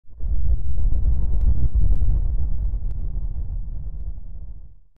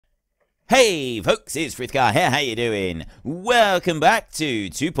Hey folks, it's Frithgar here, how you doing? Welcome back to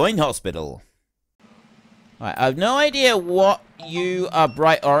 2 Point Hospital. Right, I have no idea what you are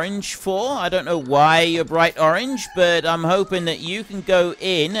bright orange for. I don't know why you're bright orange, but I'm hoping that you can go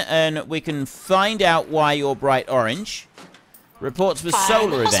in and we can find out why you're bright orange. Reports for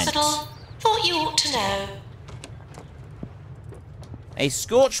solar event. Thought you ought to know. A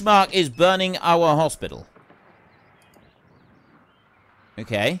scorch mark is burning our hospital.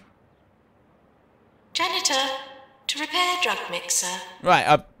 Okay. Janitor, to repair drug mixer.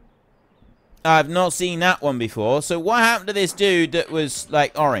 Right, I've not seen that one before. So what happened to this dude that was,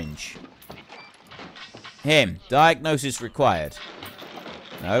 like, orange? Him. Diagnosis required.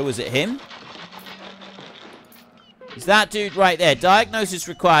 No, was it him? It's that dude right there. Diagnosis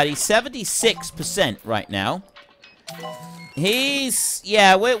required. He's 76% right now.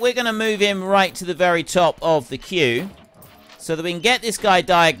 Yeah, we're going to move him right to the very top of the queue, so that we can get this guy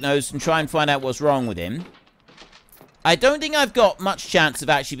diagnosed and try and find out what's wrong with him. I don't think I've got much chance of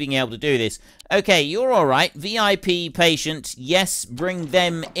actually being able to do this. Okay, you're alright. VIP patient. Yes, bring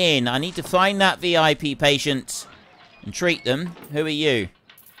them in. I need to find that VIP patient and treat them. Who are you?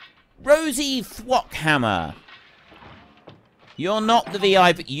 Rosie Thwackhammer. You're not the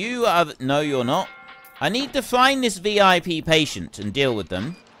VIP. You are... No, you're not. I need to find this VIP patient and deal with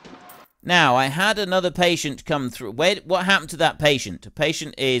them. Now, I had another patient come through. What happened to that patient? The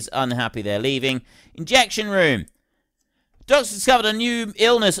patient is unhappy they're leaving. Injection room. Doctors discovered a new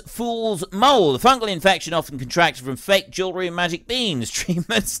illness, fool's mole. The fungal infection often contracted from fake jewelry and magic beans.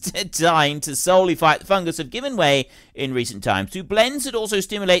 Treatments designed to solely fight the fungus have given way in recent times to blends that also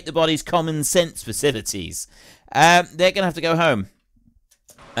stimulate the body's common sense facilities. They're going to have to go home.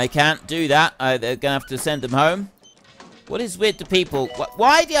 I can't do that. They're going to have to send them home. What is with the people?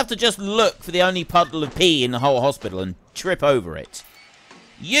 Why do you have to just look for the only puddle of pee in the whole hospital and trip over it?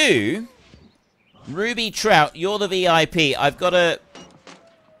 You, Ruby Trout, you're the VIP. I've got a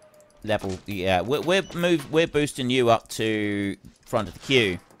level. Yeah, we're boosting you up to front of the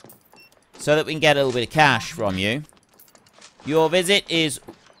queue so that we can get a little bit of cash from you. Your visit is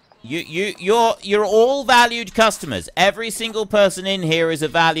you're all valued customers. Every single person in here is a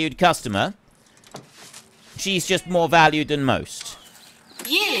valued customer. She's just more valued than most.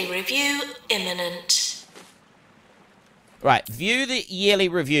 Yearly review imminent. Right, view the yearly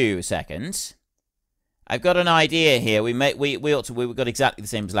review a second. I've got an idea here. We got exactly the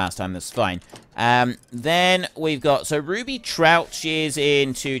same as last time. That's fine. Then we've got Ruby Trout. She is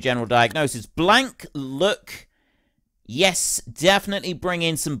into general diagnosis. Blank look. Yes, definitely bring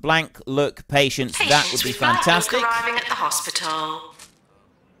in some blank look patients. That would be fantastic. Arriving at the hospital.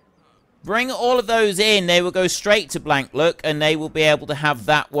 Bring all of those in. They will go straight to blank look, and they will be able to have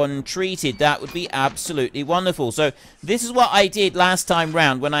that one treated. That would be absolutely wonderful. So this is what I did last time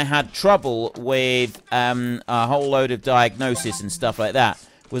round when I had trouble with a whole load of diagnosis and stuff like that.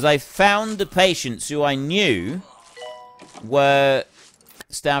 Was I found the patients who I knew were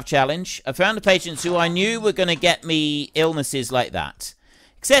staff challenge. I found the patients who I knew were going to get me illnesses like that.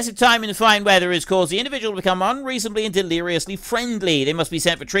 Excessive time in the fine weather has caused the individual to become unreasonably and deliriously friendly. They must be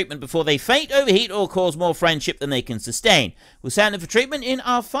sent for treatment before they faint, overheat, or cause more friendship than they can sustain. We'll send them for treatment in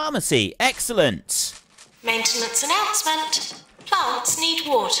our pharmacy. Excellent. Maintenance announcement. Plants need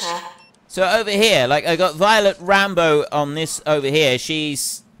water. So over here, like I got Violet Rambo on this over here.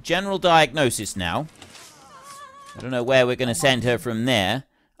 She's general diagnosis now. I don't know where we're going to send her from there.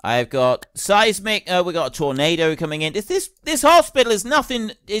 I've got seismic. We got a tornado coming in. This hospital is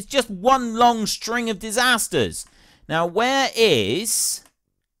nothing. It's just one long string of disasters. Now, where is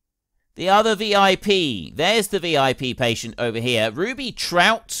the other VIP? There's the VIP patient over here. Ruby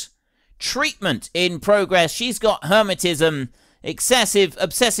Trout. Treatment in progress. She's got hermetism.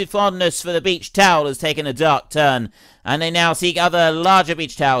 Obsessive fondness for the beach towel has taken a dark turn, and they now seek other larger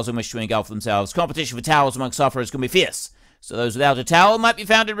beach towels and wish to engulf themselves. Competition for towels among sufferers can be fierce. So those without a towel might be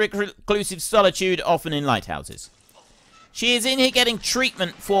found in reclusive solitude, often in lighthouses. She is in here getting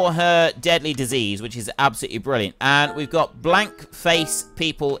treatment for her deadly disease, which is absolutely brilliant. And we've got blank face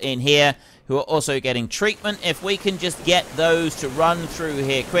people in here who are also getting treatment. If we can just get those to run through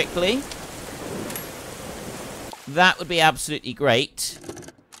here quickly, that would be absolutely great.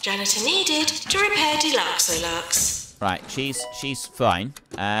 Janitor needed to repair Deluxolux. Right, she's fine.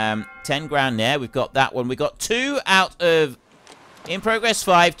 10 grand there. We've got that one. We've got 2 out of... In progress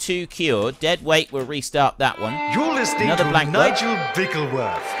 5, 2 cured. Dead weight, we'll restart that one. You're listening Another to blank Nigel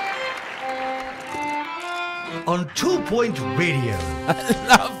Bickleworth. on 2-Point Radio. I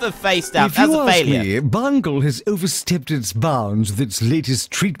love the face stamp. If That's you a ask failure. me, Bungle has overstepped its bounds with its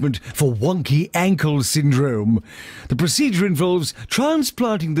latest treatment for wonky ankle syndrome. The procedure involves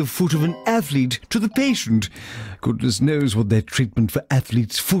transplanting the foot of an athlete to the patient. Goodness knows what their treatment for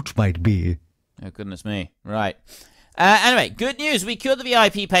athlete's foot might be. Oh, goodness me. Right. Anyway, good news. We cured the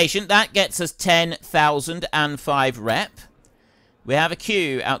VIP patient. That gets us 10,005 rep. We have a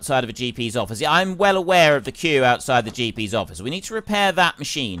queue outside of a GP's office. Yeah, I'm well aware of the queue outside the GP's office. We need to repair that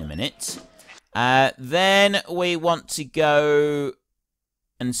machine a minute. Then we want to go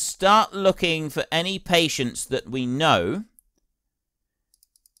and start looking for any patients that we know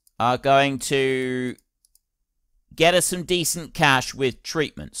are going to get us some decent cash with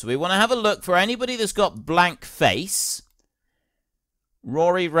treatment. So we want to have a look for anybody that's got blank face.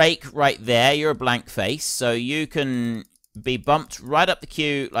 Rory Rake right there, you're a blank face, so you can be bumped right up the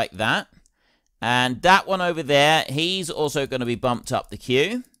queue like that. And that one over there, he's also going to be bumped up the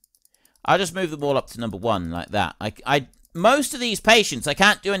queue. I'll just move them all up to number 1 like that. Most of these patients I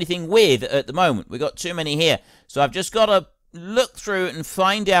can't do anything with at the moment. We've got too many here. So I've just got to look through and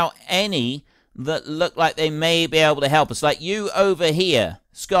find out any that look like they may be able to help us. Like you over here,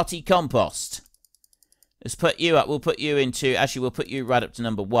 Scotty Compost. Let's put you up. We'll put you into... Actually, we'll put you right up to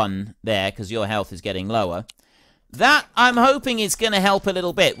number 1 there, because your health is getting lower. That, I'm hoping, is going to help a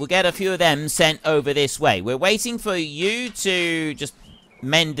little bit. We'll get a few of them sent over this way. We're waiting for you to just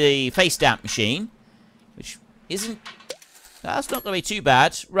mend the face stamp machine, which isn't... That's not going to be too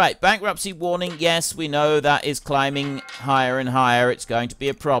bad. Right, bankruptcy warning. Yes, we know that is climbing higher and higher. It's going to be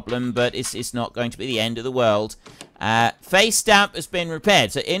a problem, but it's not going to be the end of the world. Face stamp has been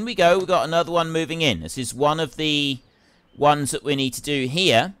repaired. So in we go. We've got another one moving in. This is one of the ones that we need to do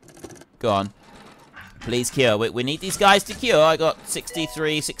here. Go on. Please cure. We need these guys to cure. I got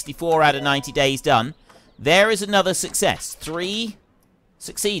 63, 64 out of 90 days done. There is another success. 3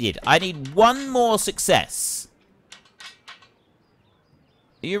 succeeded. I need 1 more success.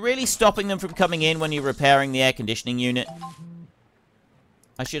 Are you really stopping them from coming in when you're repairing the air conditioning unit?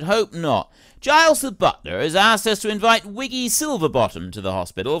 I should hope not. Giles the butler has asked us to invite Wiggy Silverbottom to the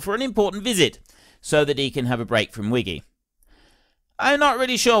hospital for an important visit, so that he can have a break from Wiggy. I'm not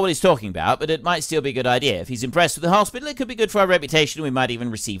really sure what he's talking about, but it might still be a good idea. If he's impressed with the hospital, it could be good for our reputation, and we might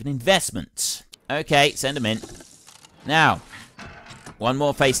even receive an investment. Okay, send him in. Now, 1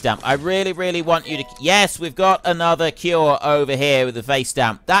 more face stamp. I really, really want you to... Yes, we've got another cure over here with the face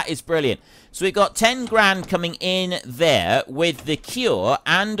stamp. That is brilliant. So we've got 10 grand coming in there with the cure,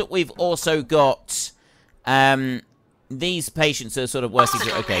 and we've also got these patients are sort of working...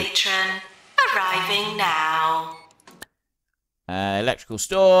 Hospital patron, arriving now. Electrical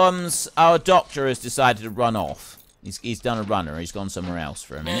storms. Our doctor has decided to run off. He's done a runner. He's gone somewhere else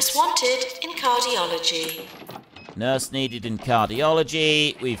for a minute. Nurse wanted in cardiology. Nurse needed in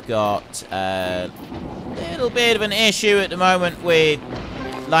cardiology. We've got a little bit of an issue at the moment with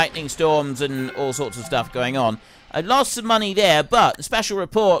lightning storms and all sorts of stuff going on. I lost some money there, but special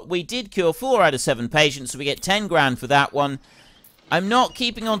report, we did cure 4 out of 7 patients, so we get 10 grand for that one. I'm not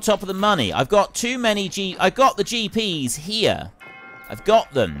keeping on top of the money. I've got too many I've got the GPs here. I've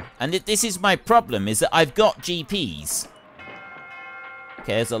got them. And this is my problem, is that I've got GPs.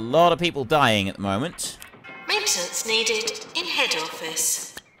 Okay, there's a lot of people dying at the moment. Maintenance needed in head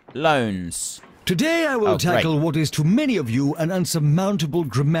office. Loans. Today I will tackle what is to many of you an unsurmountable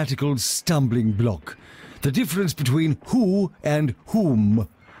grammatical stumbling block. The difference between who and whom.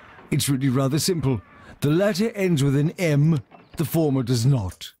 It's really rather simple. The latter ends with an M, the former does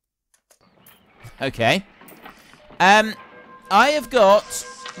not. Okay. I have got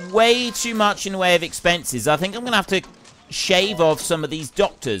way too much in the way of expenses. I think I'm going to have to shave off some of these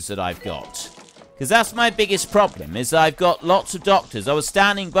doctors that I've got. Because that's my biggest problem, is I've got lots of doctors. I was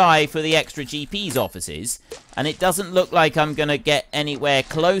standing by for the extra GP's offices, and it doesn't look like I'm going to get anywhere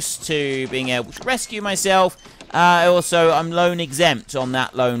close to being able to rescue myself. Also, I'm loan exempt on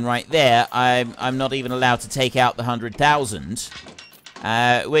that loan right there. I'm not even allowed to take out the 100,000,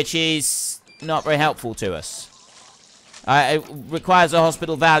 which is not very helpful to us. It requires a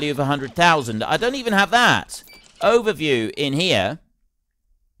hospital value of 100,000. I don't even have that. Overview in here.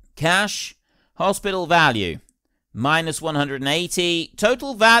 Cash. Hospital value. Minus 180.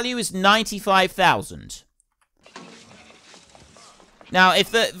 Total value is 95,000. Now, if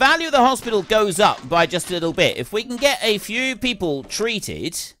the value of the hospital goes up by just a little bit, if we can get a few people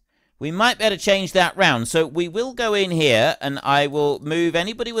treated, we might be able to change that round. So we will go in here, and I will move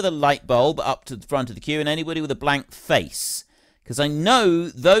anybody with a light bulb up to the front of the queue and anybody with a blank face. Because I know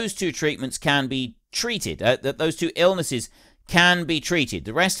those 2 treatments can be treated. Those 2 illnesses can be treated.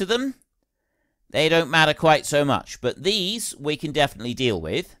 The rest of them, They don't matter quite so much. But these we can definitely deal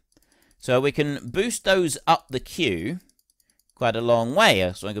with. So we can boost those up the queue quite a long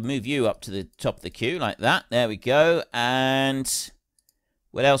way. So I can move you up to the top of the queue like that. There we go. And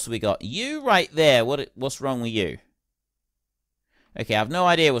what else have we got? You right there. What's wrong with you? Okay, I have no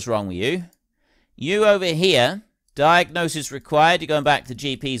idea what's wrong with you. You over here, diagnosis required. You're going back to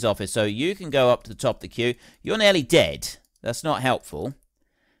the GP's office. So you can go up to the top of the queue. You're nearly dead. That's not helpful.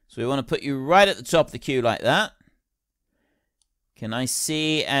 So we want to put you right at the top of the queue like that. Can I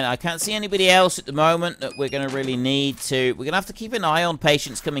see? And I can't see anybody else at the moment that we're going to really need to. We're going to have to keep an eye on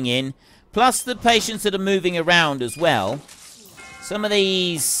patients coming in. Plus the patients that are moving around as well. Some of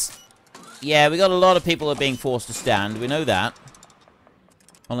these... Yeah, we got a lot of people that are being forced to stand. We know that.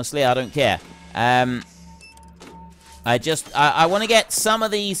 Honestly, I don't care. I want to get some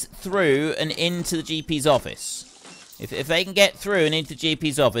of these through and into the GP's office. If they can get through and into the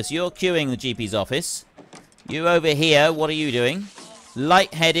GP's office, you're queuing the GP's office. You over here, what are you doing?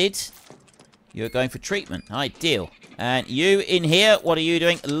 Lightheaded. You're going for treatment. Ideal. And you in here, what are you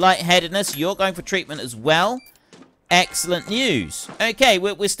doing? Lightheadedness. You're going for treatment as well. Excellent news. Okay,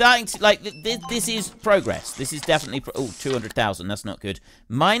 we're starting to, like, this is progress. This is definitely, oh, 200,000. That's not good.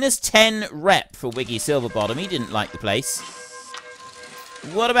 Minus 10 rep for Wiggy Silverbottom. He didn't like the place.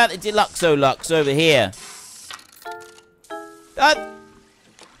 What about the Deluxolux over here?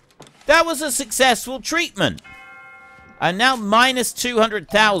 That was a successful treatment. And now minus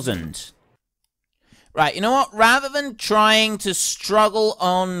 200,000. Right, you know what? Rather than trying to struggle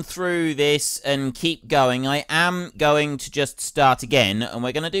on through this and keep going, I am going to just start again. And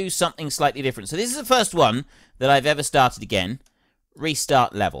we're going to do something slightly different. So this is the first one that I've ever started again.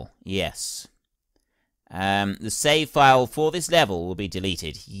 Restart level. Yes. The save file for this level will be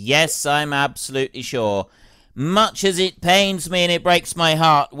deleted. Yes, I'm absolutely sure. Much as it pains me and it breaks my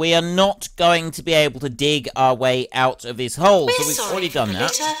heart, we are not going to be able to dig our way out of this hole. So we've already done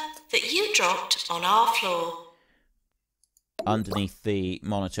that. That you dropped on our floor. Underneath the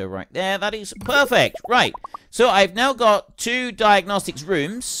monitor right there. That is perfect. Right. So I've now got 2 diagnostics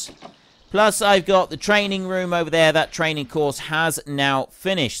rooms. Plus I've got the training room over there. That training course has now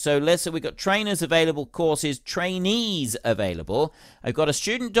finished. So let's say we've got trainers available, courses, trainees available. I've got a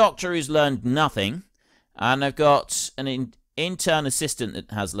student doctor who's learned nothing. And I've got an intern assistant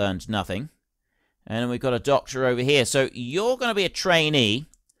that has learned nothing. And we've got a doctor over here. So you're going to be a trainee.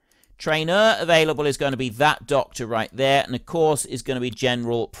 Trainer available is going to be that doctor right there. And the course is going to be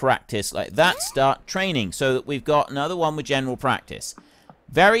general practice like that. Start training. So that we've got another one with general practice.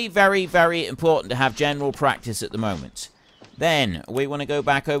 Very, very, very important to have general practice at the moment. Then we want to go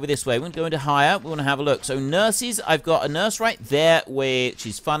back over this way. We want to go into higher. We want to have a look. So nurses, I've got a nurse right there, which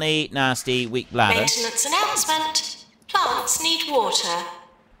is funny, nasty, weak bladder. Maintenance announcement. Plants need water.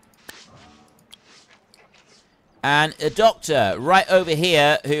 And a doctor right over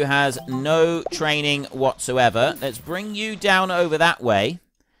here who has no training whatsoever. Let's bring you down over that way.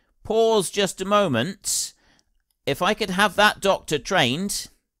 Pause just a moment. If I could have that doctor trained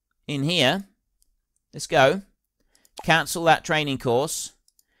in here. Let's go. Cancel that training course.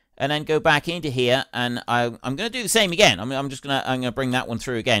 And then go back into here. And I'm going to do the same again. I'm going to bring that one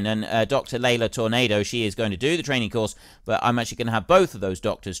through again. And Dr. Layla Tornado, she is going to do the training course. But I'm actually going to have both of those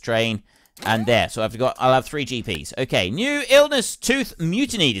doctors train. And there. So I'll have 3 GPs. Okay. New illness, tooth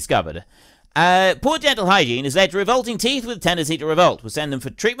mutiny discovered. Poor dental hygiene has led to revolting teeth with a tendency to revolt. We'll send them for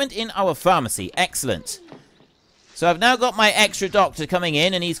treatment in our pharmacy. Excellent. So I've now got my extra doctor coming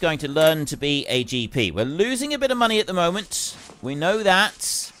in, and he's going to learn to be a GP. We're losing a bit of money at the moment. We know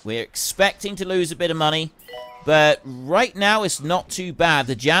that. We're expecting to lose a bit of money. But right now, it's not too bad.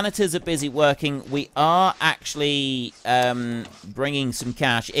 The janitors are busy working. We are actually bringing some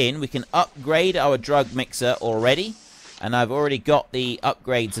cash in. We can upgrade our drug mixer already. And I've already got the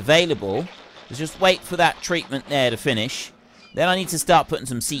upgrades available. Let's just wait for that treatment there to finish. Then I need to start putting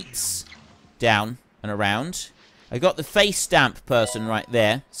some seats down and around. I got the face stamp person right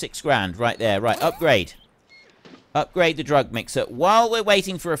there. 6 grand right there. Right, upgrade. Upgrade the drug mixer. While we're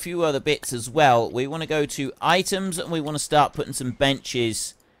waiting for a few other bits as well, we want to go to items and we want to start putting some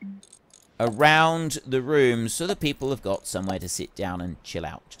benches around the rooms so that people have got somewhere to sit down and chill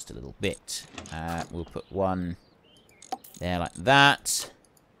out just a little bit. We'll put one there like that.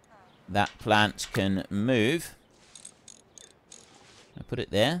 That plant can move. I put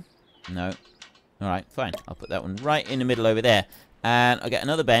it there? No. Alright, fine. I'll put that one right in the middle over there. And I'll get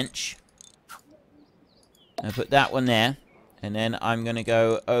another bench. I'll put that one there. And then I'm going to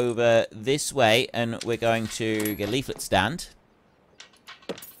go over this way. And we're going to get a leaflet stand.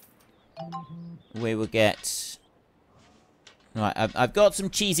 We will get... Right, I've got some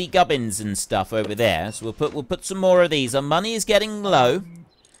cheesy gubbins and stuff over there, so we'll put some more of these. Our money is getting low.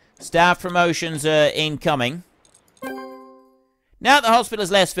 Staff promotions are incoming. Now that the hospital is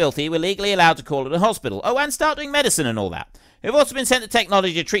less filthy, we're legally allowed to call it a hospital. Oh, and start doing medicine and all that. We've also been sent the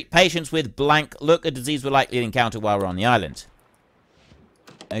technology to treat patients with blank look, a disease we're likely to encounter while we're on the island.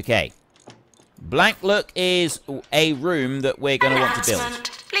 Okay. Blank look is a room that we're going to want to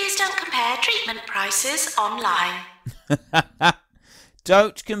build. Please don't compare treatment prices online.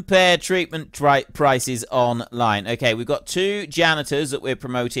 Don't compare treatment prices online. Okay, we've got 2 janitors that we're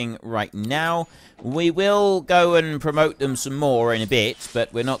promoting right now. We will go and promote them some more in a bit,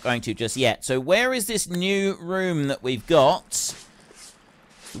 but we're not going to just yet. So where is this new room that we've got?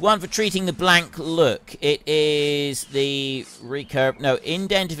 The one for treating the blank look. It is the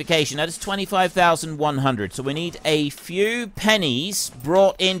indentification. That is 25,100. So we need a few pennies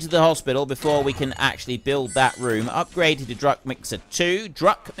brought into the hospital before we can actually build that room. Upgraded to drug mixer 2.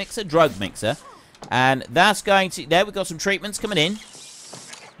 Drug mixer. And that's going to... There, we've got some treatments coming in.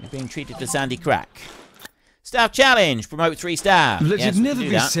 We're being treated to Sandy Crack. Staff challenge. Promote 3 staff. Let yes, it never be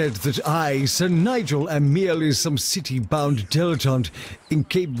be said that I, Sir Nigel, am merely some city-bound dilettante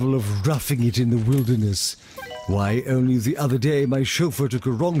incapable of roughing it in the wilderness. Why, only the other day my chauffeur took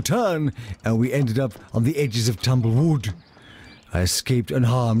a wrong turn and we ended up on the edges of Tumblewood. I escaped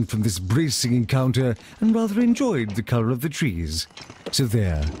unharmed from this bracing encounter and rather enjoyed the colour of the trees. So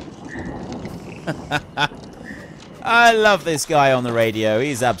there. I love this guy on the radio.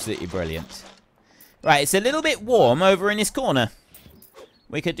 He's absolutely brilliant. Right, it's a little bit warm over in this corner.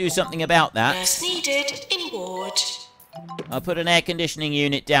 We could do something about that. Nurse needed in ward. I'll put an air conditioning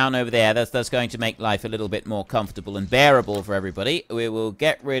unit down over there. That's going to make life a little bit more comfortable and bearable for everybody. We will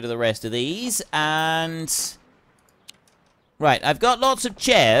get rid of the rest of these and... Right, I've got lots of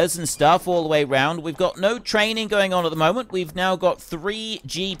chairs and stuff all the way around. We've got no training going on at the moment. We've now got 3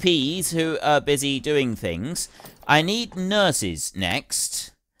 GPs who are busy doing things. I need nurses next.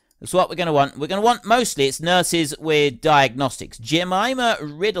 That's what we're going to want. We're going to want mostly, it's nurses with diagnostics. Jemima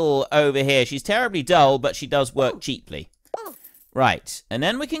Riddle over here. She's terribly dull, but she does work cheaply. Right. And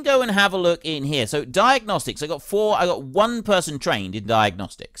then we can go and have a look in here. So diagnostics. I got 1 person trained in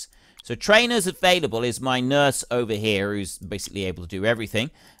diagnostics. So trainers available is my nurse over here, who's basically able to do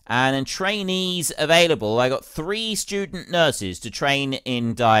everything. And then trainees available. I got 3 student nurses to train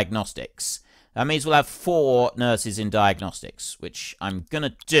in diagnostics. That means we'll have 4 nurses in diagnostics, which I'm going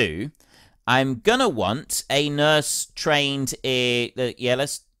to do. I'm going to want a nurse trained in... yeah,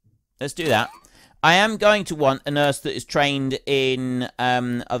 let's do that. I am going to want a nurse that is trained in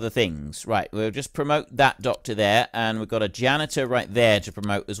other things. Right, we'll just promote that doctor there, and we've got a janitor right there to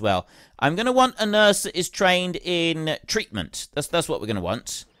promote as well. I'm going to want a nurse that is trained in treatment. That's what we're going to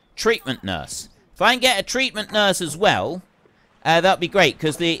want. Treatment nurse. If I can get a treatment nurse as well... that'd be great,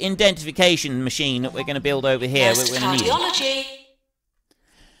 because the identification machine that we're going to build over here, we're going to need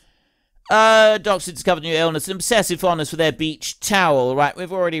it. Doctor discovered new illness and obsessive fondness for their beach towel. Right,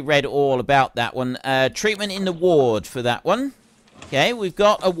 we've already read all about that one. Treatment in the ward for that one. Okay, we've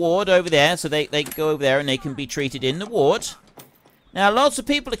got a ward over there, so they can go over there and they can be treated in the ward. Now, lots of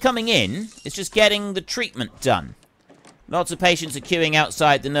people are coming in. It's just getting the treatment done. Lots of patients are queuing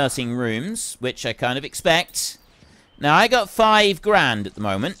outside the nursing rooms, which I kind of expect. Now, I got 5 grand at the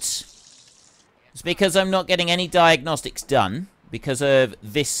moment. It's because I'm not getting any diagnostics done because of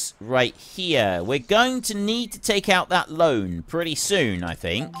this right here. We're going to need to take out that loan pretty soon, I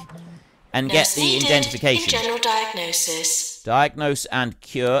think, and get the identification. General diagnosis. Diagnose and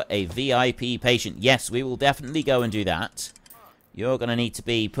cure a VIP patient. Yes, we will definitely go and do that. You're going to need to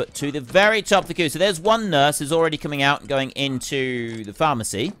be put to the very top of the queue. So there's 1 nurse who's already coming out and going into the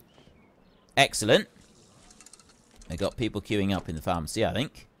pharmacy. Excellent. I got people queuing up in the pharmacy, I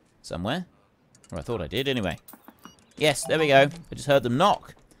think. Somewhere. Or I thought I did, anyway. Yes, there we go. I just heard them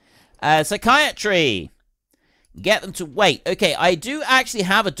knock. Psychiatry. Get them to wait. Okay, I do actually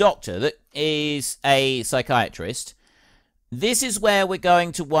have a doctor that is a psychiatrist. This is where we're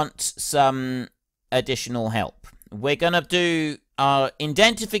going to want some additional help. We're going to do our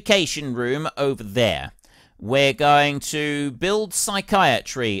identification room over there. We're going to build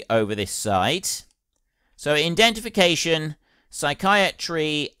psychiatry over this side. So identification,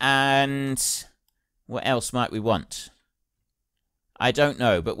 psychiatry, and what else might we want? I don't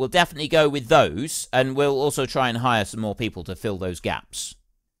know, but we'll definitely go with those, and we'll also try and hire some more people to fill those gaps.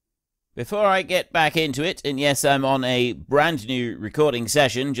 Before I get back into it, and yes, I'm on a brand new recording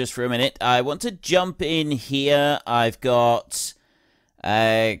session just for a minute, I want to jump in here. I've got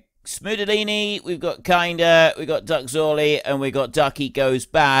Smoodalini, we've got Kinda, we've got Duxorley, and we've got Ducky Goes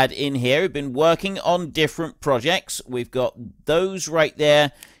Bad in here. We've been working on different projects. We've got those right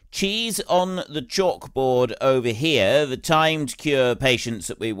there. Cheese on the chalkboard over here, the timed cure patients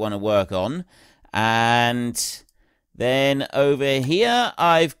that we want to work on. And then over here,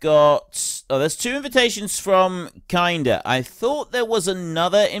 I've got... Oh, there's 2 invitations from Kinda. I thought there was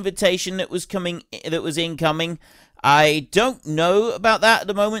another invitation that was incoming. I don't know about that at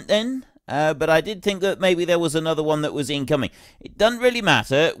the moment then, but I did think that maybe there was another one that was incoming. It doesn't really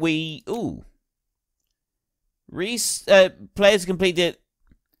matter. Players completed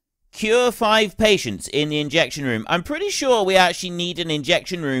cure 5 patients in the injection room. I'm pretty sure we actually need an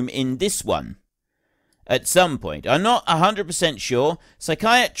injection room in this one at some point. I'm not 100% sure.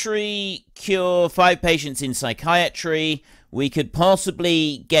 Psychiatry, cure 5 patients in psychiatry. We could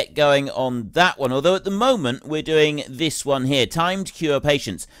possibly get going on that one, although at the moment we're doing this one here, timed cure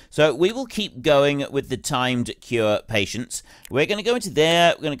patients. So we will keep going with the timed cure patients. We're going to go into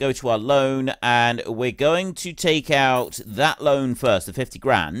there, we're going to go to our loan, and we're going to take out that loan first, the 50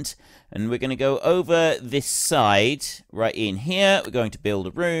 grand. And we're going to go over this side, right in here. We're going to build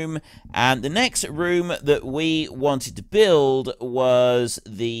a room. And the next room that we wanted to build was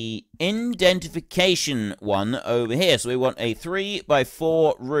the indentification one over here. So we want a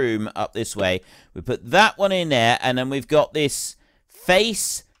 3x4 room up this way. We put that one in there. And then we've got this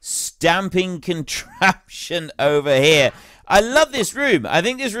face stamping contraption over here. I love this room. I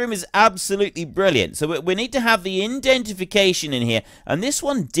think this room is absolutely brilliant. So we need to have the indentification in here. And this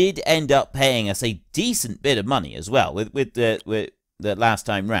one did end up paying us a decent bit of money as well with the last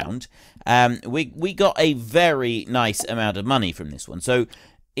time round. We got a very nice amount of money from this one. So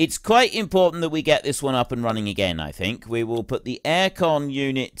it's quite important that we get this one up and running again, I think. We will put the aircon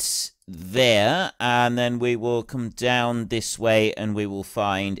units there. And then we will come down this way and we will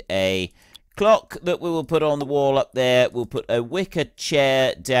find a clock that we will put on the wall up there. We'll put a wicker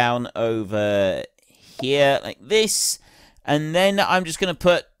chair down over here like this. And then I'm just going to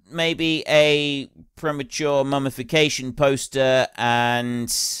put maybe a premature mummification poster and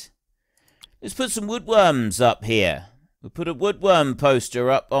let's put some woodworms up here. We'll put a woodworm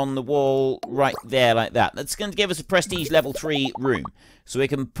poster up on the wall right there like that. That's going to give us a prestige level 3 room. So we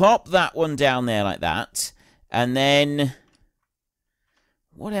can pop that one down there like that. And then...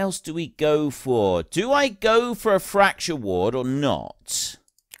 what else do we go for? Do I go for a fracture ward or not?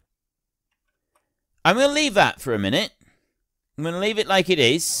 I'm going to leave that for a minute. I'm going to leave it like it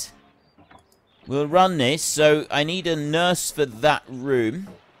is. We'll run this. So I need a nurse for that room.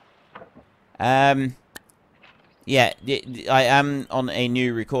 Yeah, I am on a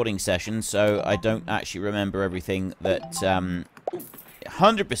new recording session, so I don't actually remember everything that 100%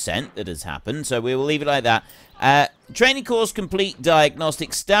 that has happened. So we will leave it like that. Training course complete,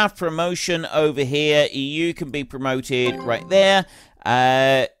 diagnostic staff promotion over here. EU can be promoted right there.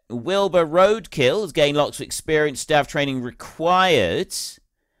 Wilbur Roadkill has gained lots of experience. Staff training required.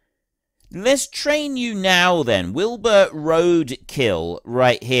 Let's train you now then. Wilbur Roadkill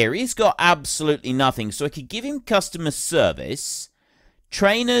right here. He's got absolutely nothing, so I could give him customer service.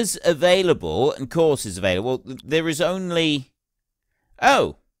 Trainers available and courses available. There is only...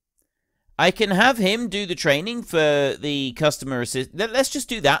 oh. I can have him do the training for the customer assist. Let's just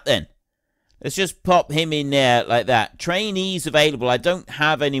do that then. Let's just pop him in there like that. Trainees available. I don't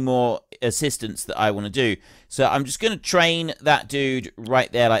have any more assistants that I want to do. So I'm just going to train that dude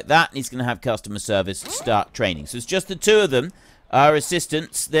right there like that. And he's going to have customer service start training. So it's just the 2 of them. Our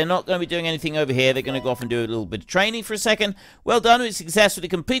assistants. They're not going to be doing anything over here. They're going to go off and do a little bit of training for a second. Well done. We successfully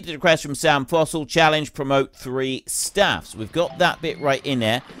completed the request from Sam Fossil. Challenge, promote 3 staff. So we've got that bit right in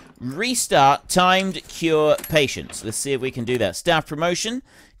there. Restart timed cure patients. Let's see if we can do that. Staff promotion.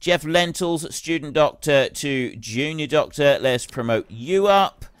 Jeff Lentils, student doctor to junior doctor. Let's promote you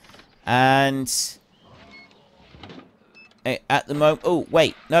up. And at the moment... oh,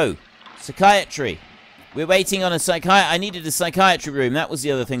 wait. No. Psychiatry. We're waiting on a I needed a psychiatry room. That was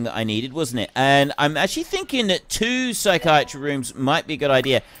the other thing that I needed, wasn't it? And I'm actually thinking that 2 psychiatry rooms might be a good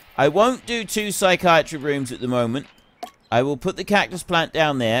idea. I won't do 2 psychiatry rooms at the moment. I will put the cactus plant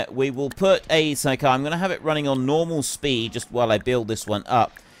down there. We will put a I'm going to have it running on normal speed just while I build this one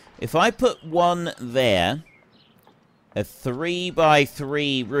up. If I put one there, a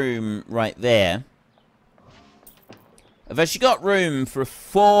 3x3 room right there. I've actually got room for a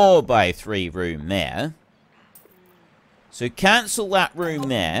 4x3 room there. So cancel that room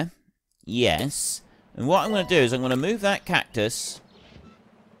there. Yes. And what I'm going to do is I'm going to move that cactus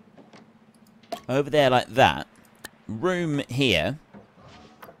over there like that. Room here.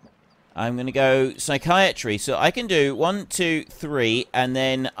 I'm going to go psychiatry. So I can do 1, 2, 3, and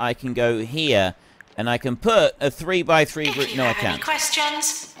then I can go here. And I can put a 3x3 room. No, I If you have any can't.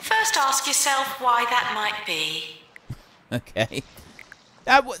 questions, first ask yourself why that might be. Okay.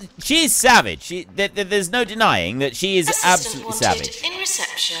 She is savage. There's no denying that she is Assistant absolutely wanted savage. in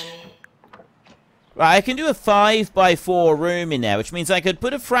reception. Right, I can do a 5x4 room in there, which means I could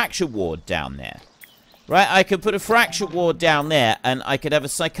put a fracture ward down there. Right, I could put a fracture ward down there, and I could have a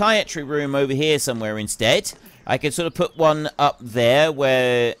psychiatry room over here somewhere instead. I could sort of put one up there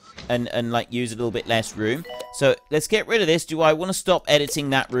where... And like, use a little bit less room. So, let's get rid of this. Do I want to stop editing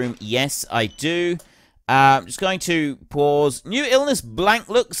that room? Yes, I do. I'm just going to pause. New illness, blank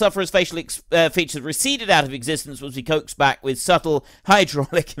look. Sufferer's facial features receded out of existence was be coaxed back with subtle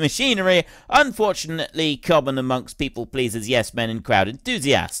hydraulic machinery. Unfortunately, common amongst people pleasers, yes men, and crowd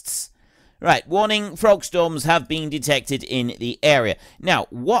enthusiasts. Right, warning, frog storms have been detected in the area. Now,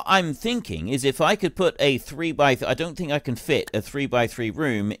 what I'm thinking is if I could put a 3x3... I don't think I can fit a 3x3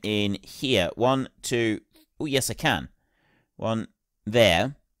 room in here. 1, 2... Oh, yes, I can. 1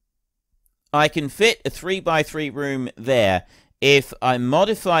 there. I can fit a 3x3 room there if I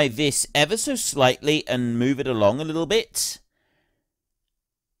modify this ever so slightly and move it along a little bit.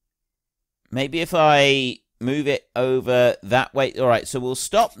 Maybe if I... move it over that way. Alright, so we'll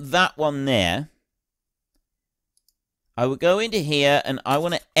stop that one there. I will go into here and I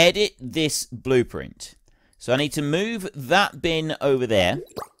want to edit this blueprint. So I need to move that bin over there.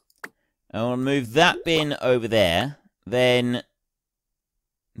 I want to move that bin over there. Then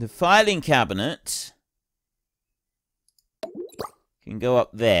the filing cabinet can go up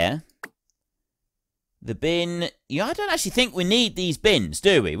there. The bin... Yeah, I don't actually think we need these bins,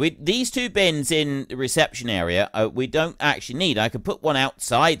 do we? These 2 bins in the reception area, we don't actually need. I could put one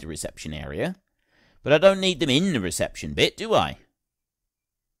outside the reception area. But I don't need them in the reception bit, do I?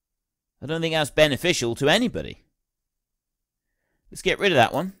 I don't think that's beneficial to anybody. Let's get rid of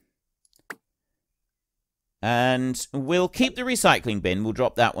that one. And we'll keep the recycling bin. We'll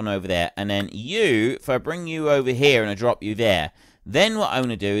drop that one over there. And then you, if I bring you over here and I drop you there... Then what I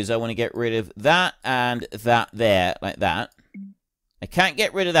want to do is I want to get rid of that and that there, like that. I can't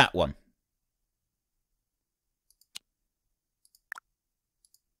get rid of that one.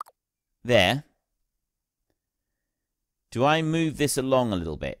 There. Do I move this along a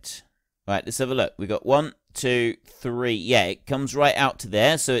little bit? Right, let's have a look. We got 1, 2, 3. Yeah, it comes right out to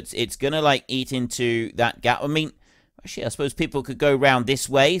there, so it's going to, like, eat into that gap. I mean, actually, I suppose people could go round this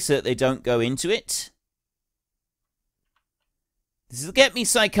way so that they don't go into it. This will get me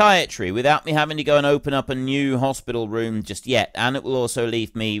psychiatry without me having to go and open up a new hospital room just yet. And it will also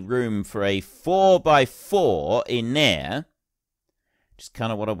leave me room for a 4x4 in there. Just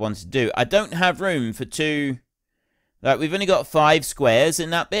kind of what I want to do. I don't have room for 2... Like, we've only got 5 squares in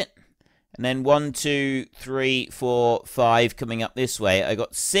that bit. And then 1, 2, 3, 4, 5 coming up this way. I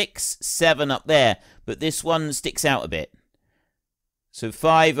got 6, 7 up there. But this one sticks out a bit. So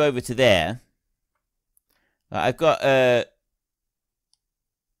 5 over to there. I've got a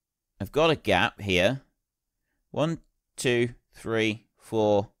gap here. 1, 2, 3,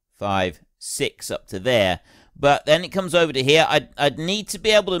 4, 5, 6 up to there. But then it comes over to here. I'd need to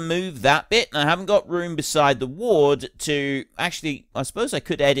be able to move that bit. And I haven't got room beside the ward to... Actually, I suppose I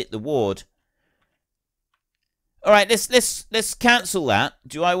could edit the ward. Alright, let's cancel that.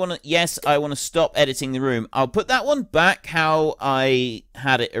 Do I want to... Yes, I want to stop editing the room. I'll put that one back how I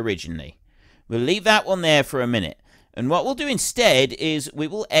had it originally. We'll leave that one there for a minute. And what we'll do instead is we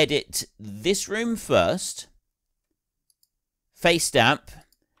will edit this room first. Face stamp.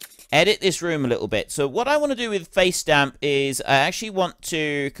 Edit this room a little bit. So what I want to do with face stamp is I actually want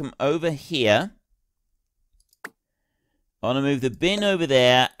to come over here. I want to move the bin over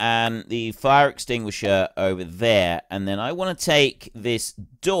there and the fire extinguisher over there. And then I want to take this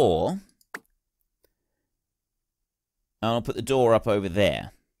door. And I'll put the door up over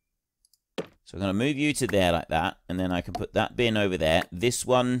there. So I'm going to move you to there like that, and then I can put that bin over there. This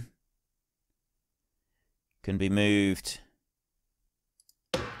one can be moved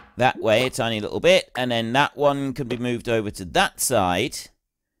that way a tiny little bit, and then that one can be moved over to that side.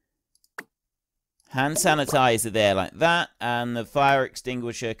 Hand sanitizer there like that, and the fire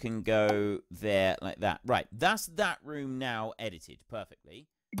extinguisher can go there like that. Right, that's that room now edited perfectly.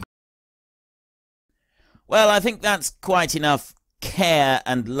 Well, I think that's quite enough care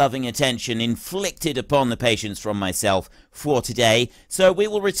and loving attention inflicted upon the patients from myself for today. So we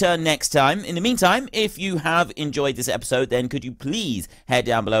will return next time. In the meantime, if you have enjoyed this episode, then could you please head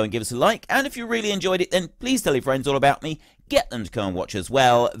down below and give us a like? And if you really enjoyed it, then please tell your friends all about me. Get them to come and watch as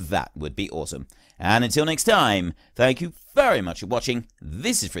well. That would be awesome. And until next time, thank you very much for watching.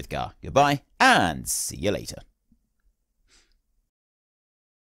 This is Frithgar. Goodbye, and see you later.